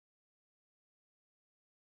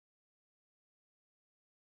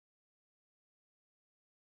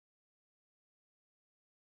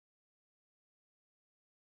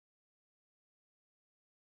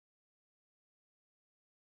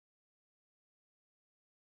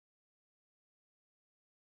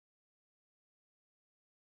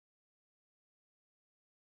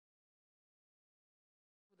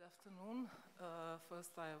afternoon.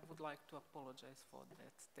 First, I would like to apologize for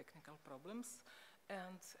that technical problems.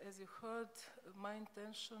 And as you heard, my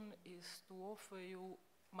intention is to offer you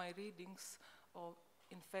my readings of,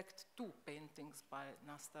 in fact, two paintings by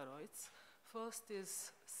Nasta Rojc. First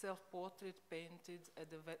is self-portrait painted at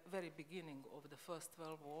the very beginning of the First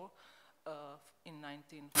World War in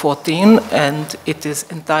 1914, and it is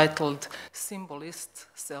entitled Symbolist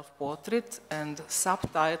Self-Portrait and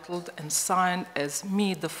subtitled and signed as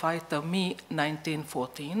Me the Fighter, Me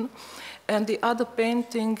 1914. And the other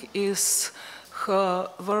painting is her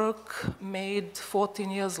work made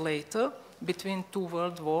 14 years later, between two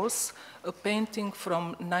world wars, a painting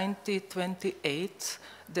from 1928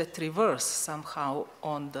 that reversed somehow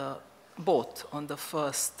on the both on the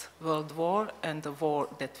First World War and the war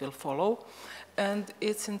that will follow, and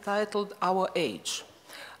it's entitled Our Age.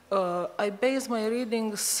 I base my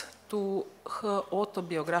readings to her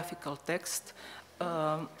autobiographical text,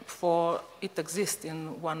 for it exists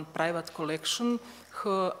in one private collection,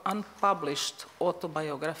 her unpublished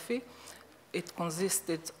autobiography. It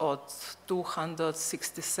consisted of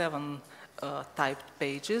 267 typed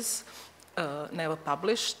pages, never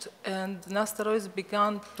published, and Nasta Rojc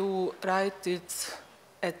began to write it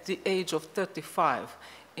at the age of 35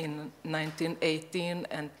 in 1918,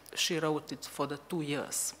 and she wrote it for the 2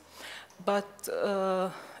 years. But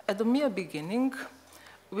at the mere beginning,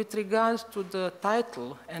 with regard to the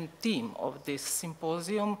title and theme of this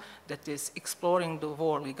symposium, that is Exploring the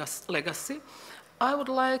War Legacy, I would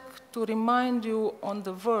like to remind you on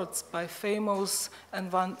the words by famous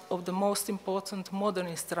and one of the most important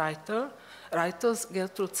modernist writers,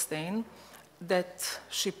 Gertrude Stein, that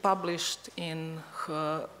she published in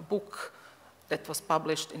her book that was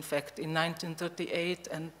published, in fact, in 1938,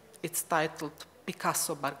 and it's titled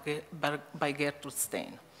Picasso by Gertrude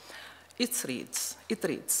Stein. It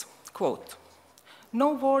reads, quote, "No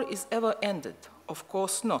war is ever ended, of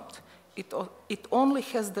course not. It only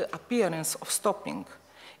has the appearance of stopping.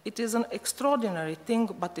 It is an extraordinary thing,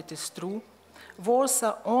 but it is true. Wars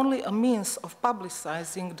are only a means of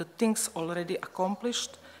publicizing the things already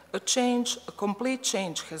accomplished. A complete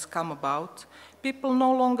change has come about. People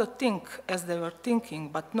no longer think as they were thinking,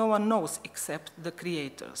 but no one knows except the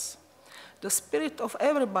creators. The spirit of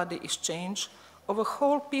everybody is changed, of a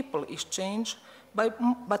whole people is changed,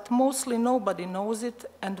 but mostly nobody knows it,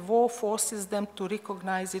 and war forces them to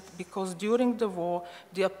recognize it, because during the war,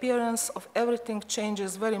 the appearance of everything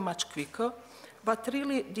changes very much quicker, but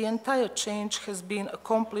really the entire change has been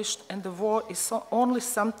accomplished, and the war is only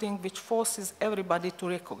something which forces everybody to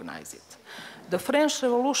recognize it. The French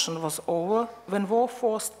Revolution was over when war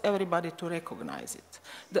forced everybody to recognize it.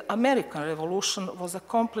 The American Revolution was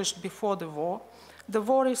accomplished before the war. The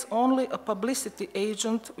war is only a publicity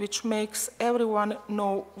agent which makes everyone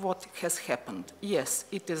know what has happened. Yes,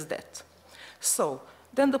 it is that. So,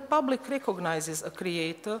 then the public recognizes a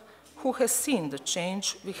creator who has seen the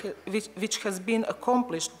change which has been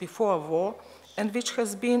accomplished before war and which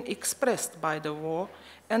has been expressed by the war,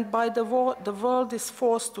 and by the war the world is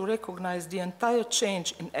forced to recognize the entire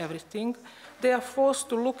change in everything. They are forced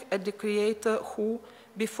to look at the creator who,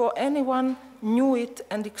 before anyone, knew it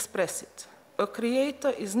and expressed it. A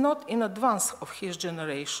creator is not in advance of his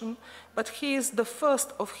generation, but he is the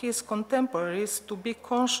first of his contemporaries to be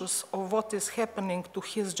conscious of what is happening to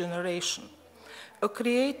his generation. A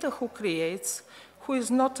creator who creates, who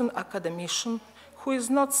is not an academician, who is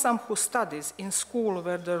not some who studies in school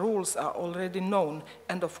where the rules are already known,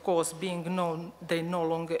 and of course, being known, they no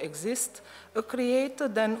longer exist. A creator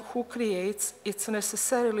then who creates, it's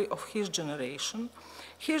necessarily of his generation.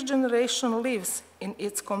 His generation lives in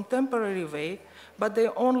its contemporary way, but they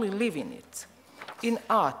only live in it. In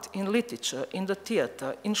art, in literature, in the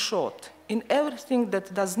theater, in short, in everything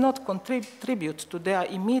that does not contribute to their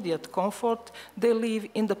immediate comfort, they live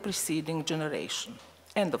in the preceding generation."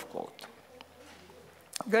 End of quote.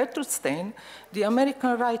 Gertrude Stein, the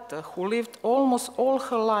American writer who lived almost all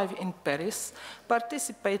her life in Paris,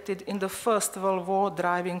 participated in the First World War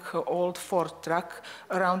driving her old Ford truck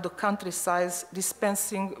around the countryside,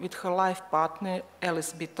 dispensing with her life partner,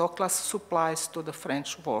 Alice B. Toklas, supplies to the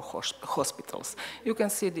French war hospitals. You can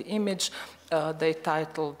see the image. They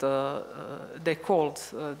called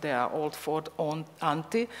their old Ford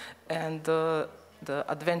Auntie, and the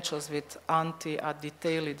adventures with Auntie are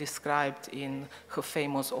detailedly described in her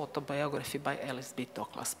famous autobiography by Alice B.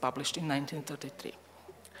 Toklas, published in 1933.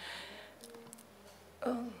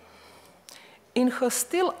 In her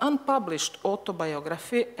still unpublished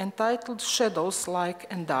autobiography entitled Shadows, Light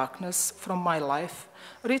and Darkness from My Life,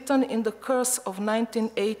 written in the course of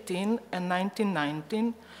 1918 and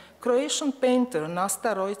 1919, Croatian painter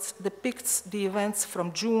Nasta Rojc depicts the events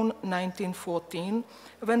from June 1914,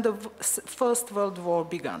 when the First World War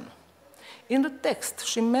began. In the text,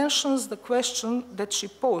 she mentions the question that she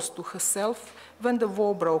posed to herself when the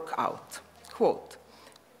war broke out. Quote,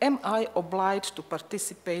 "Am I obliged to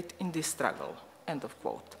participate in this struggle?" End of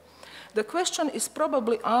quote. The question is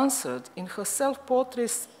probably answered in her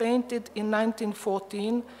self-portrait painted in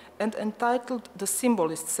 1914 and entitled The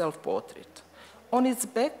Symbolist Self-Portrait. On its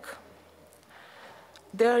back,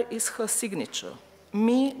 there is her signature,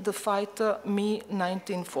 "Me, the fighter, me,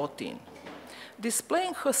 1914."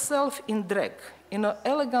 Displaying herself in drag, in an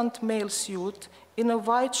elegant male suit, in a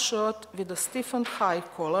white shirt with a stiffened high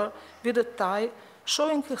collar, with a tie,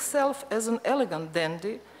 showing herself as an elegant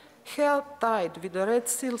dandy, hair tied with a red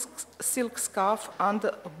silk scarf under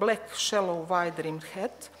a black, shallow, wide-rimmed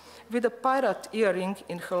hat, with a pirate earring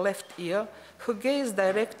in her left ear, her gaze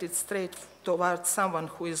directed straight towards someone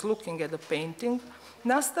who is looking at the painting,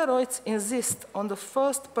 Nasta Rojc insists on the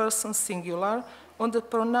first-person singular, on the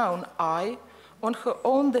pronoun I, on her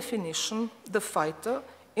own definition, the fighter,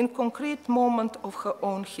 in concrete moment of her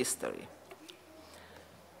own history.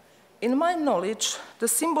 In my knowledge, the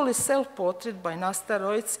Symbolist Self-Portrait by Nasta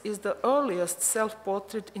Rojc is the earliest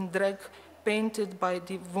self-portrait in drag painted by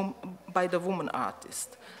the woman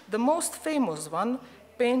artist. The most famous one,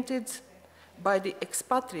 painted by the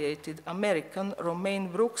expatriated American Romain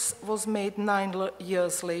Brooks, was made 9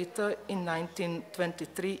 years later in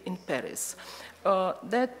 1923 in Paris.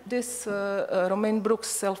 This Romain Brooks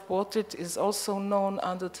self-portrait is also known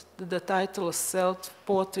under the title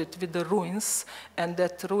Self-Portrait with the Ruins, and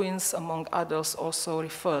that ruins, among others, also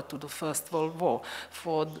refer to the First World War.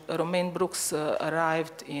 For Romain Brooks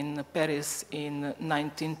arrived in Paris in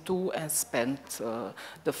 1902 and spent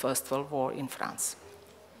the First World War in France.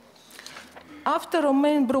 After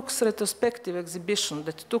Romain Brooks' retrospective exhibition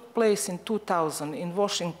that took place in 2000 in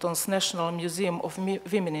Washington's National Museum of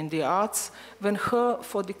Women in the Arts, when her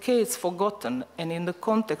for decades forgotten and in the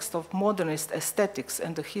context of modernist aesthetics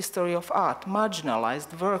and the history of art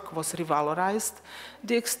marginalized work was revalorized,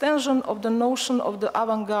 the extension of the notion of the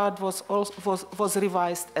avant-garde was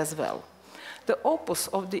revised as well. The opus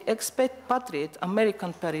of the expatriate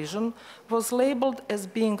American Parisian was labeled as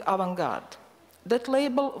being avant-garde. That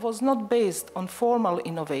label was not based on formal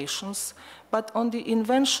innovations, but on the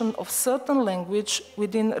invention of certain language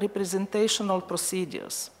within representational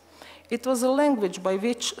procedures. It was a language by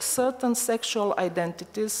which certain sexual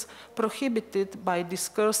identities prohibited by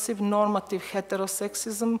discursive normative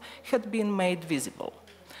heterosexism had been made visible.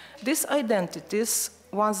 These identities,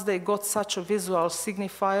 once they got such a visual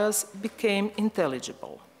signifiers, became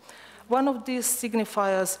intelligible. One of these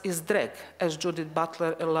signifiers is drag, as Judith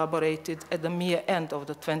Butler elaborated at the mere end of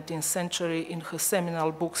the 20th century in her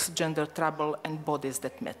seminal books Gender Trouble and Bodies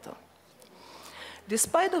That Matter.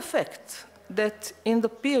 Despite the fact that in the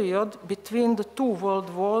period between the two world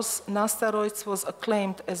wars, Nasta Rojc was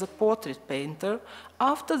acclaimed as a portrait painter,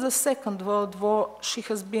 after the Second World War, she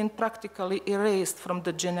has been practically erased from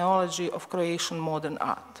the genealogy of Croatian modern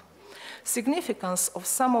art. Significance of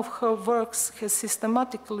some of her works has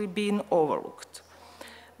systematically been overlooked.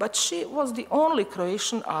 But she was the only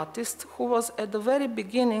Croatian artist who was at the very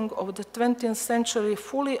beginning of the 20th century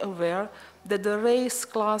fully aware that the race,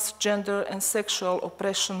 class, gender, and sexual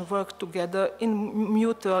oppression worked together in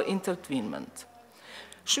mutual intertwinement.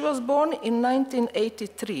 She was born in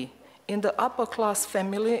 1983 in the upper-class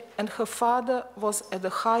family, and her father was at a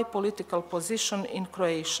high political position in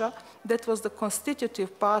Croatia that was the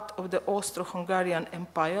constitutive part of the Austro-Hungarian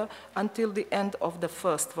Empire until the end of the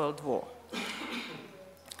First World War.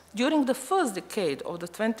 During the first decade of the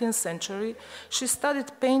 20th century, she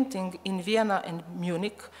studied painting in Vienna and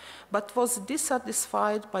Munich, but was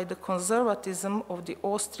dissatisfied by the conservatism of the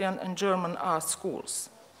Austrian and German art schools.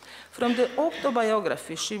 From the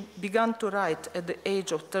autobiography she began to write at the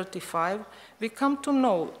age of 35, we come to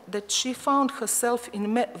know that she found herself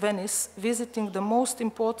in Venice visiting the most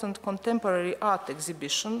important contemporary art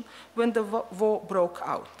exhibition when the war broke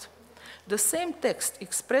out. The same text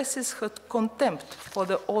expresses her contempt for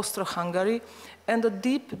the Austro-Hungary and a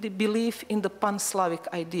deep belief in the pan-Slavic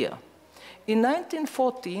idea. In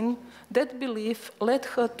 1914, that belief led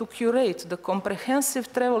her to curate the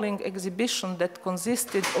comprehensive traveling exhibition that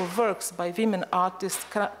consisted of works by women artists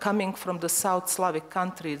coming from the South Slavic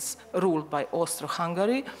countries ruled by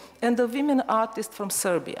Austro-Hungary and the women artists from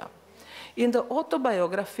Serbia. In the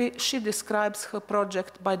autobiography, she describes her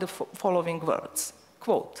project by the following words,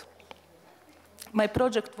 quote, "My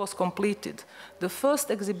project was completed. The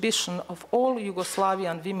first exhibition of all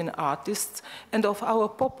Yugoslavian women artists and of our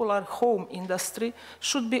popular home industry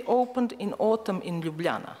should be opened in autumn in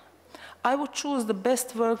Ljubljana. I would choose the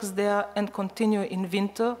best works there and continue in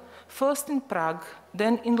winter, first in Prague,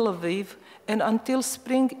 then in Lviv, and until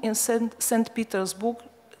spring in St. Petersburg,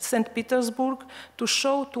 to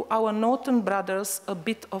show to our northern brothers a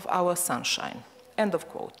bit of our sunshine." End of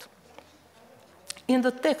quote. In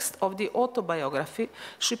the text of the autobiography,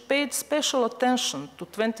 she paid special attention to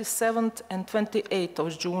 27th and 28th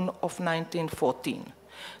of June of 1914.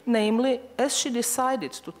 Namely, as she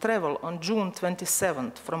decided to travel on June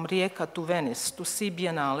 27th from Rijeka to Venice to see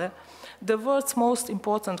Biennale, the world's most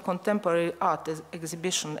important contemporary art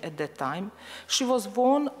exhibition at that time, she was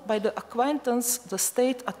warned by the acquaintance, the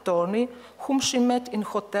state attorney, whom she met in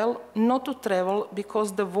hotel, not to travel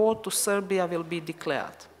because the war to Serbia will be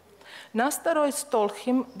declared. Nasta Rojc told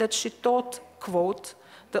him that she thought, quote,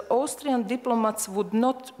 "the Austrian diplomats would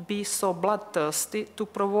not be so bloodthirsty to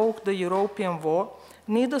provoke the European war,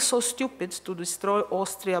 neither so stupid to destroy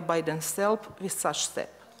Austria by themselves with such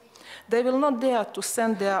step. They will not dare to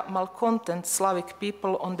send their malcontent Slavic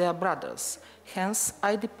people on their brothers. Hence,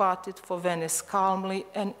 I departed for Venice calmly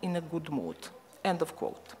and in a good mood." End of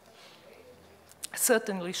quote.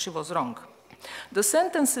 Certainly, she was wrong. The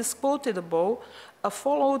sentences quoted above are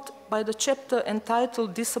followed by the chapter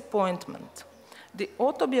entitled Disappointment. The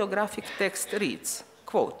autobiographic text reads,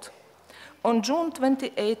 quote, "On June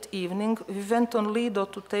 28th evening, we went on Lido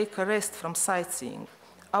to take a rest from sightseeing.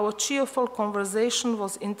 Our cheerful conversation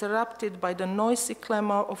was interrupted by the noisy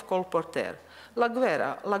clamor of colporteur. La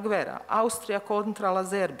guerra, Austria contra la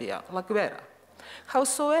Serbia, la guerra.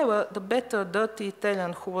 Howsoever, the better dirty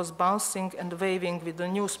Italian who was bouncing and waving with the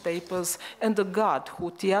newspapers and the guard who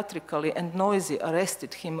theatrically and noisy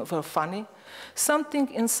arrested him were funny,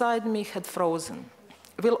 something inside me had frozen.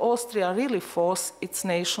 Will Austria really force its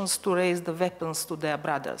nations to raise the weapons to their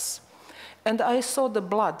brothers? And I saw the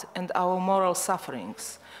blood and our moral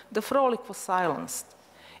sufferings. The frolic was silenced.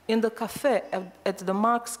 In the cafe at the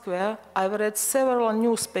Mark Square, I read several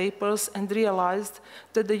newspapers and realized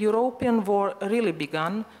that the European war really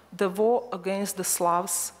began, the war against the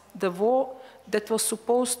Slavs, the war that was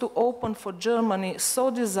supposed to open for Germany so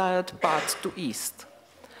desired path to East.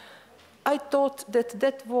 I thought that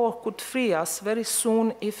that war could free us very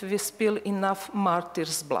soon if we spill enough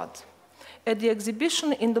martyrs' blood. At the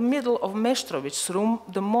exhibition in the middle of Meštrović's room,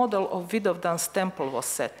 the model of Vidovdan's temple was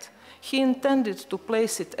set. He intended to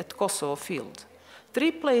place it at Kosovo Field.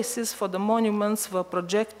 3 places for the monuments were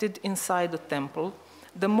projected inside the temple: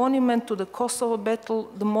 the monument to the Kosovo battle,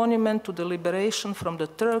 the monument to the liberation from the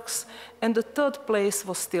Turks, and the 3rd place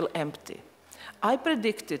was still empty. I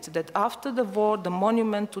predicted that after the war, the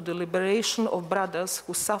monument to the liberation of brothers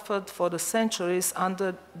who suffered for the centuries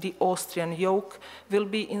under the Austrian yoke will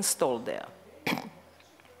be installed there.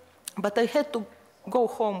 But I had to go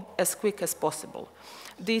home as quick as possible.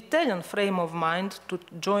 The Italian frame of mind, to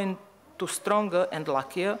join to stronger and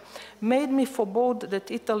luckier, made me forebode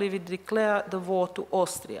that Italy would declare the war to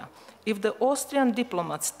Austria. If the Austrian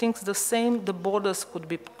diplomats think the same, the borders could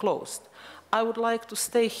be closed. I would like to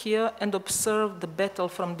stay here and observe the battle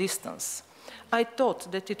from distance. I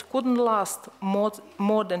thought that it couldn't last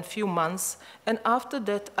more than few months, and after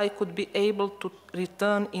that I could be able to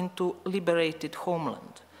return into liberated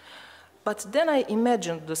homeland. But then I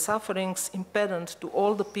imagined the sufferings impending to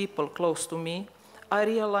all the people close to me. I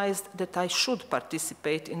realized that I should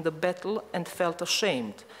participate in the battle and felt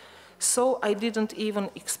ashamed. So I didn't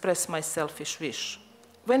even express my selfish wish.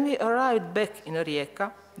 When we arrived back in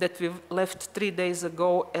Rijeka, that we left 3 days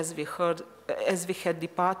ago as we had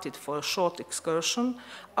departed for a short excursion,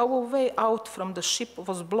 our way out from the ship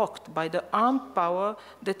was blocked by the armed power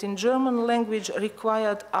that in German language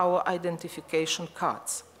required our identification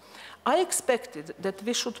cards. I expected that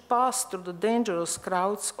we should pass through the dangerous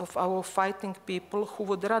crowds of our fighting people who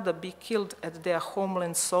would rather be killed at their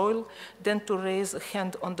homeland soil than to raise a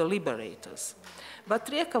hand on the liberators. But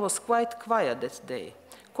Rijeka was quite quiet that day.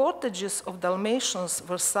 Corteges of Dalmatians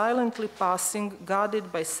were silently passing,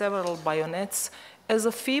 guarded by several bayonets, as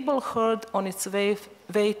a feeble herd on its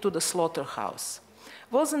way to the slaughterhouse.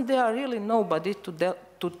 Wasn't there really nobody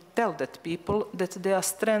to tell that people that their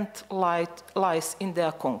strength lies in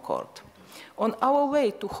their concord? On our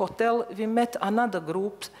way to hotel, we met another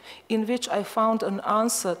group in which I found an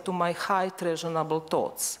answer to my high treasonable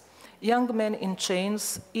thoughts. Young men in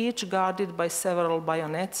chains, each guarded by several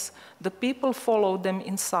bayonets, the people followed them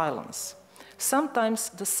in silence. Sometimes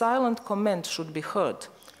the silent command should be heard.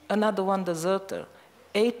 Another one deserter.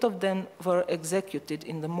 8 of them were executed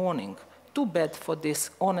in the morning. Too bad for this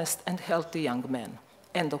honest and healthy young man.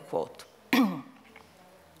 End of quote.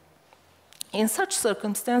 In such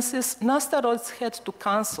circumstances, Nasta Rojc had to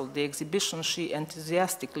cancel the exhibition she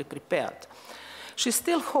enthusiastically prepared. She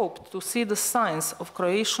still hoped to see the signs of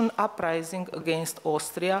Croatian uprising against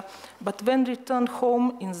Austria, but when returned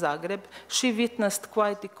home in Zagreb, she witnessed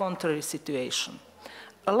quite the contrary situation.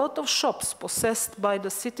 A lot of shops possessed by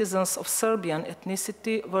the citizens of Serbian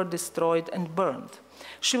ethnicity were destroyed and burned.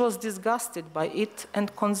 She was disgusted by it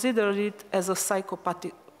and considered it as a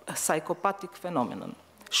psychopathic phenomenon.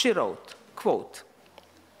 She wrote, quote,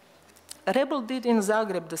 "A rebel did in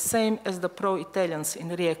Zagreb the same as the pro-Italians in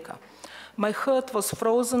Rijeka. My heart was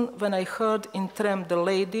frozen when I heard in tram the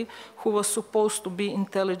lady, who was supposed to be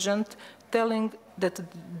intelligent, telling that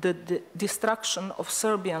the destruction of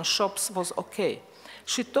Serbian shops was okay.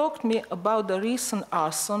 She talked me about the recent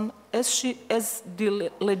arson as the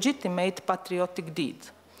legitimate patriotic deed.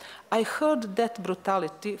 I heard that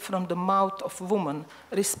brutality from the mouth of women,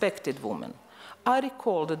 respected women. I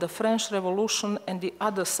recalled the French Revolution and the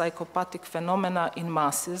other psychopathic phenomena in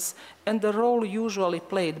masses and the role usually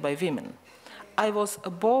played by women. I was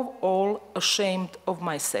above all ashamed of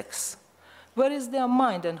my sex. Where is their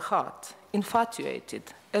mind and heart, infatuated,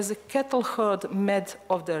 as a cattle herd mad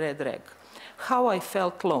of the red rag? How I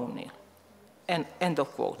felt lonely." End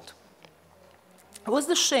of quote. Was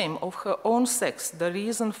the shame of her own sex the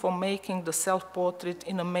reason for making the self-portrait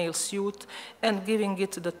in a male suit and giving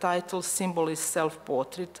it the title Symbolist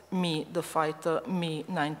Self-Portrait, Me, the Fighter, Me,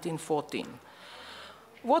 1914?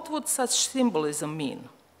 What would such symbolism mean?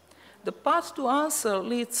 The path to answer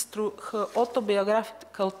leads through her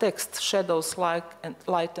autobiographical text, Shadows,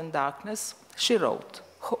 Light and Darkness. She wrote,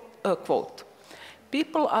 quote,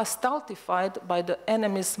 "People are stultified by the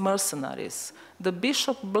enemy's mercenaries. The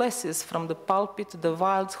bishop blesses from the pulpit the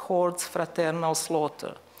wild horde's fraternal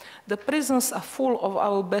slaughter. The prisons are full of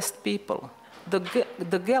our best people.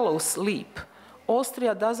 The gallows leap.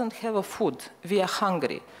 Austria doesn't have a food. We are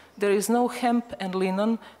hungry. There is no hemp and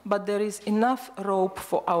linen, but there is enough rope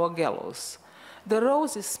for our gallows. The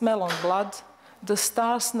roses smell on blood. The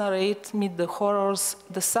stars narrate me the horrors.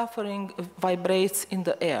 The suffering vibrates in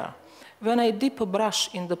the air. When I dip a brush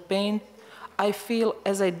in the paint, I feel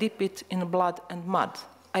as I dip it in blood and mud.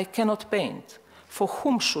 I cannot paint. For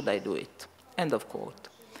whom should I do it?" End of quote.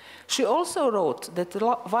 She also wrote that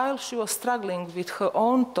while she was struggling with her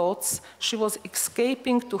own thoughts, she was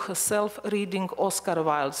escaping to herself reading Oscar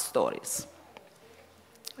Wilde's stories.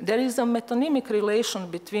 There is a metonymic relation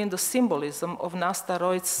between the symbolism of Nasta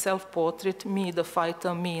Rojc's self-portrait, Me, the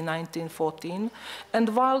Fighter, Me, 1914,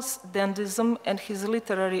 and Wilde's dandyism and his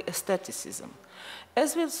literary aestheticism.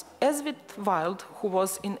 As with Wilde, who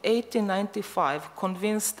was in 1895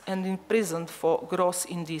 convinced and imprisoned for gross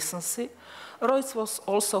indecency, Rojc was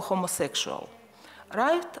also homosexual.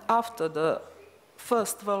 Right after the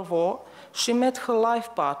First World War, she met her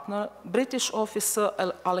life partner, British officer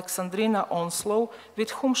Alexandrina Onslow,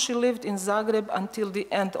 with whom she lived in Zagreb until the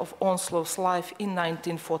end of Onslow's life in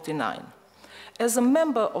 1949. As a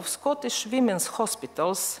member of Scottish Women's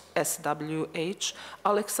Hospitals, SWH,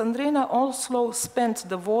 Alexandrina Onslow spent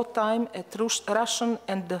the wartime at Russian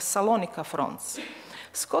and the Salonika fronts.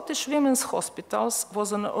 Scottish Women's Hospitals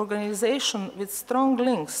was an organization with strong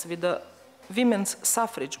links with the women's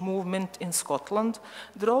suffrage movement in Scotland,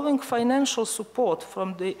 drawing financial support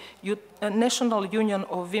from the National Union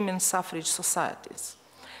of Women's Suffrage Societies.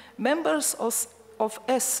 Members of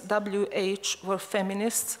SWH were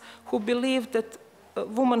feminists who believed that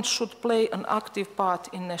women should play an active part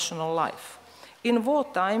in national life. In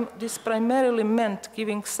wartime, this primarily meant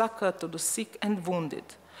giving succor to the sick and wounded.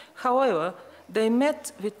 However, they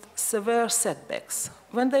met with severe setbacks.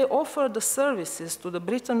 When they offered the services to the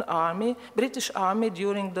British Army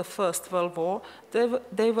during the First World War,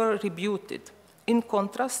 they were rebuked. In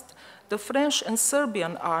contrast, the French and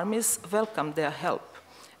Serbian armies welcomed their help.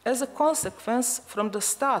 As a consequence, from the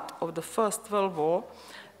start of the First World War,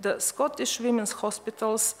 the Scottish Women's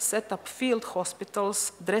Hospitals set up field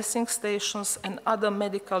hospitals, dressing stations, and other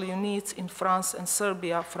medical units in France and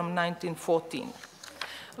Serbia from 1914.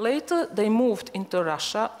 Later, they moved into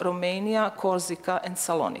Russia, Romania, Corsica, and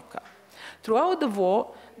Salonika. Throughout the war,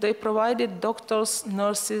 they provided doctors,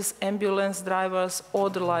 nurses, ambulance drivers,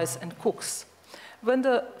 orderlies, and cooks. When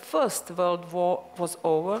the First World War was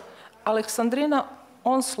over, Alexandrina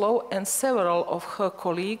Onslow and several of her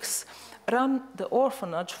colleagues ran the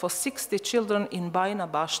orphanage for 60 children in Bajina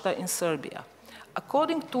Bašta in Serbia.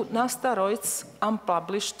 According to Nasta Rojc's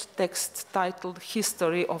unpublished text titled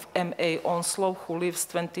History of M.A. Onslow, who lives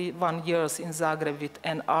 21 years in Zagreb with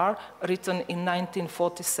N.R., written in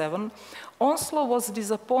 1947, Onslow was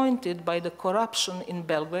disappointed by the corruption in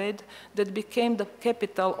Belgrade that became the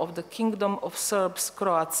capital of the Kingdom of Serbs,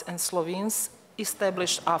 Croats, and Slovenes,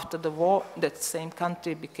 established after the war. That same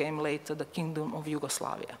country became later the Kingdom of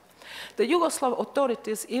Yugoslavia. The Yugoslav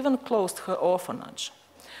authorities even closed her orphanage.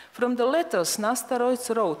 From the letters Nasta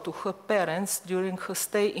Rojc wrote to her parents during her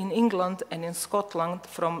stay in England and in Scotland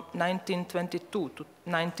from 1922 to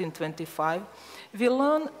 1925, we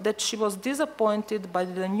learn that she was disappointed by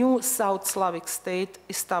the new South Slavic state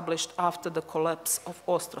established after the collapse of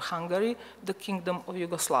Austro-Hungary, the Kingdom of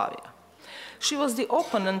Yugoslavia. She was the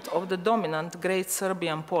opponent of the dominant Great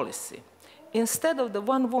Serbian policy. Instead of the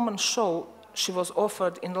one-woman show she was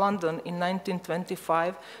offered in London in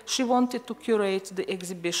 1925, she wanted to curate the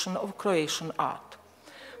exhibition of Croatian art.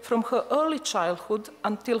 From her early childhood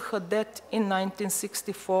until her death in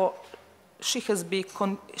 1964, she has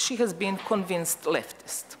been convinced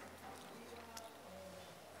leftist.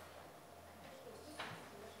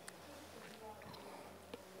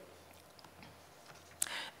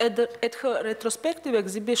 At her retrospective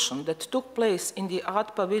exhibition that took place in the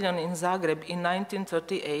Art Pavilion in Zagreb in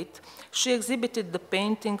 1938, she exhibited the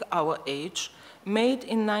painting Our Age, made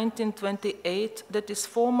in 1928, that is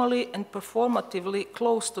formally and performatively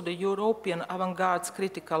close to the European avant-garde's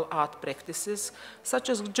critical art practices, such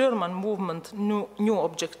as German movement New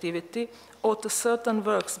Objectivity, or to certain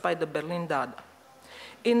works by the Berlin Dada.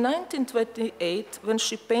 In 1928, when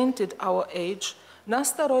she painted Our Age,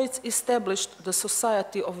 Nasta Rojc established the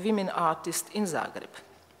Society of Women Artists in Zagreb.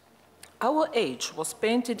 Our Age was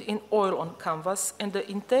painted in oil on canvas, and the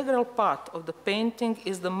integral part of the painting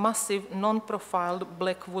is the massive, non-profiled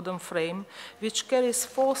black wooden frame, which carries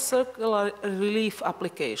 4 circular relief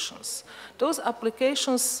applications. Those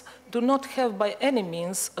applications do not have by any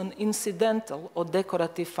means an incidental or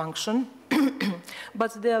decorative function,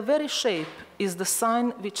 but their very shape is the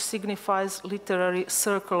sign which signifies literary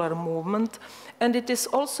circular movement, and it is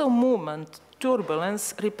also movement,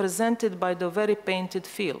 turbulence, represented by the very painted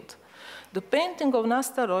field. The painting of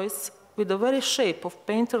Nasta Rojc, with the very shape of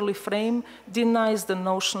painterly frame, denies the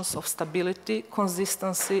notions of stability,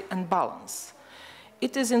 consistency, and balance.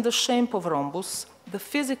 It is in the shape of rhombus. The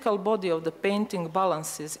physical body of the painting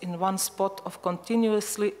balances in one spot of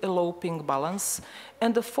continuously eloping balance,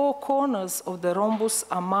 and the 4 corners of the rhombus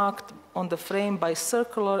are marked on the frame by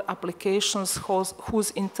circular applications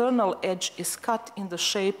whose internal edge is cut in the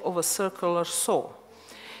shape of a circular saw.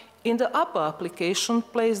 In the upper application,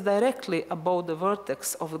 placed directly above the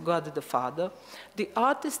vertex of God the Father, the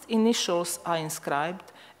artist's initials are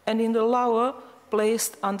inscribed, and in the lower,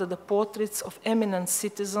 placed under the portraits of eminent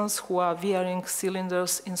citizens who are wearing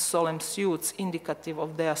cylinders in solemn suits indicative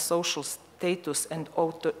of their social status and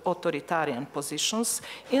authoritarian positions,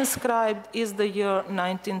 inscribed is the year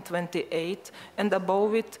 1928, and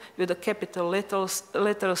above it, with the capital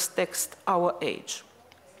letters text, Our Age.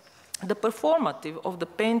 The performative of the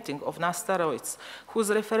painting of Nasta Rojc, whose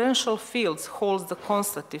referential fields holds the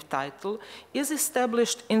constative title, is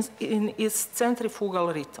established in its centrifugal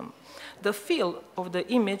rhythm. The field of the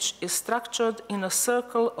image is structured in a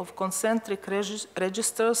circle of concentric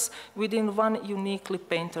registers within one uniquely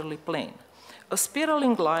painterly plane. A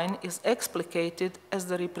spiraling line is explicated as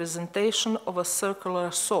the representation of a circular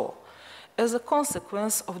saw. As a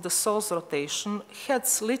consequence of the saw's rotation,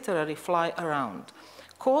 heads literally fly around.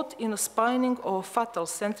 Caught in a spinning or fatal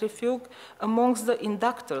centrifuge, amongst the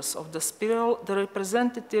inductors of the spiral, the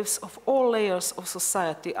representatives of all layers of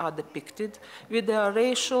society are depicted, with their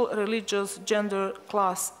racial, religious, gender,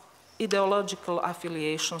 class, ideological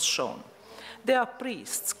affiliations shown. They are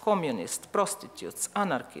priests, communists, prostitutes,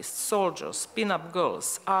 anarchists, soldiers, pin-up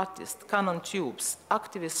girls, artists, cannon tubes,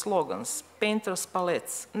 activist slogans, painters'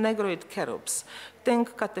 palettes, negroid cherubs,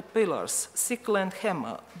 tank caterpillars, sickle and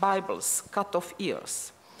hammer, Bibles, cut-off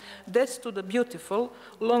ears. Death to the beautiful,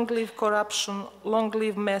 long live corruption, long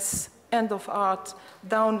live mess, end of art,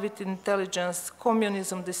 down with intelligence,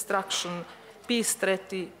 communism destruction, peace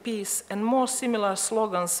treaty, peace, and more similar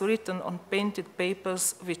slogans written on painted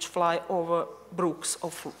papers which fly over brooks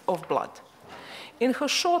of blood. In her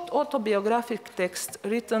short autobiographic text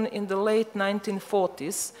written in the late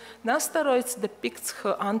 1940s, Nasta Rojc depicts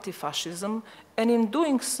her anti-fascism, and in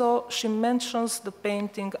doing so, she mentions the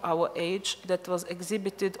painting Our Age that was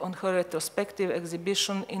exhibited on her retrospective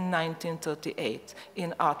exhibition in 1938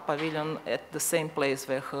 in Art Pavilion at the same place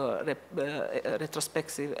where her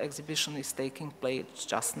retrospective exhibition is taking place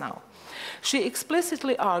just now. She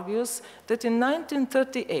explicitly argues that in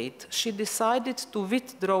 1938, she decided to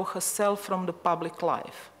withdraw herself from the public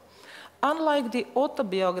life. Unlike the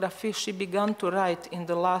autobiography she began to write in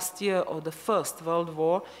the last year of the First World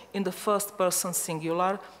War in the first person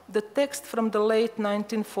singular, the text from the late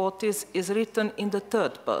 1940s is written in the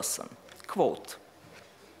third person. Quote,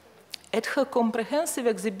 At her comprehensive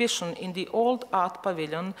exhibition in the Old Art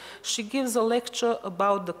Pavilion, she gives a lecture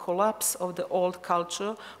about the collapse of the old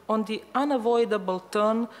culture, on the unavoidable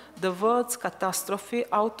turn, the world's catastrophe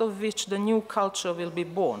out of which the new culture will be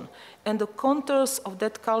born, and the contours of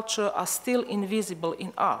that culture are still invisible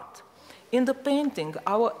in art. In the painting,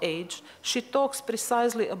 Our Age, she talks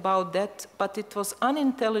precisely about that, but it was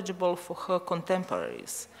unintelligible for her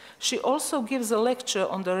contemporaries. She also gives a lecture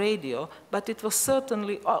on the radio, but it was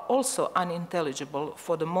certainly also unintelligible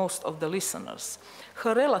for the most of the listeners.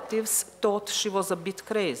 Her relatives thought she was a bit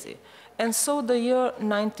crazy, and so the year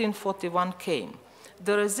 1941 came.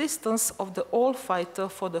 The resistance of the old fighter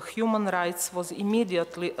for the human rights was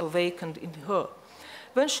immediately awakened in her.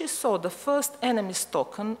 When she saw the first enemy's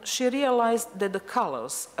token, she realized that the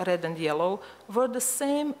colors, red and yellow, were the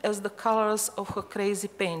same as the colors of her crazy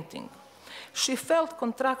painting. She felt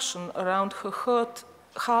contraction around her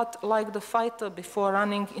heart like the fighter before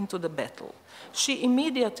running into the battle. She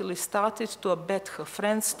immediately started to abet her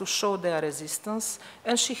friends to show their resistance,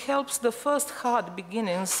 and she helps the first hard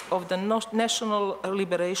beginnings of the National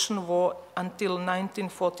Liberation War until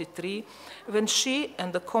 1943, when she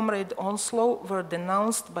and the comrade Onslow were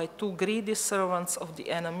denounced by two greedy servants of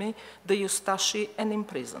the enemy, the Ustashi, and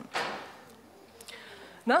imprisoned.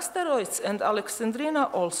 Nasta Rojc and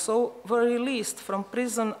Alexandrina also were released from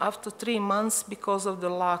prison after 3 months because of the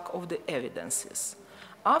lack of the evidences.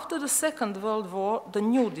 After the Second World War, the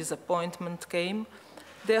new disappointment came.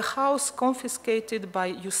 Their house, confiscated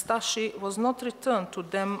by Ustashi, was not returned to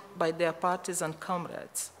them by their partisan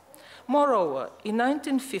comrades. Moreover, in the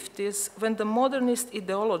 1950s, when the modernist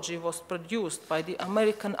ideology was produced by the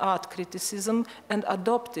American art criticism and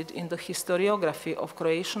adopted in the historiography of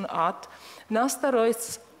Croatian art, Nasta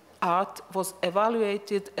Rojc's art was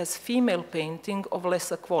evaluated as female painting of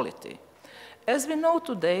lesser quality. As we know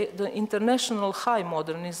today, the international high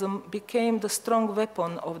modernism became the strong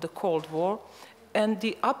weapon of the Cold War, and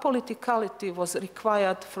the apoliticality was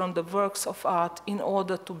required from the works of art in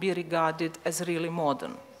order to be regarded as really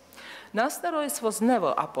modern. Nasta Rojc was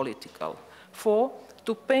never apolitical, for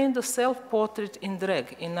to paint the self-portrait in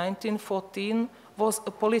drag in 1914 was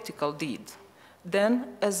a political deed,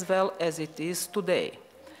 then as well as it is today.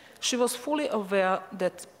 She was fully aware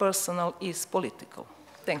that personal is political.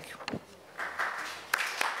 Thank you.